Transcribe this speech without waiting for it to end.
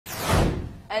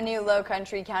A new Low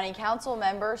Country County Council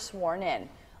member sworn in.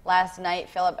 Last night,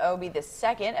 Philip Obie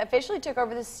II officially took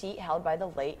over the seat held by the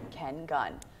late Ken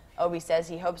Gunn. Obie says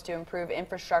he hopes to improve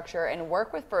infrastructure and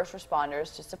work with first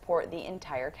responders to support the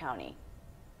entire county.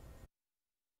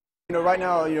 Right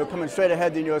now, coming straight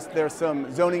ahead, there's some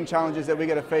zoning challenges that we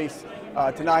got to face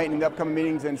tonight in the upcoming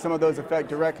meetings, and some of those affect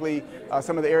directly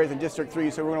some of the areas in District 3.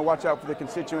 So we're going to watch out for the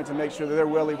constituents and make sure that they're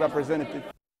well represented.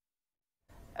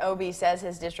 Obie says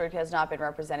his district has not been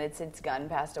represented since Gunn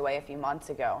passed away a few months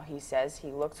ago. He says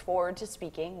he looks forward to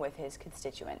speaking with his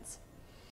constituents.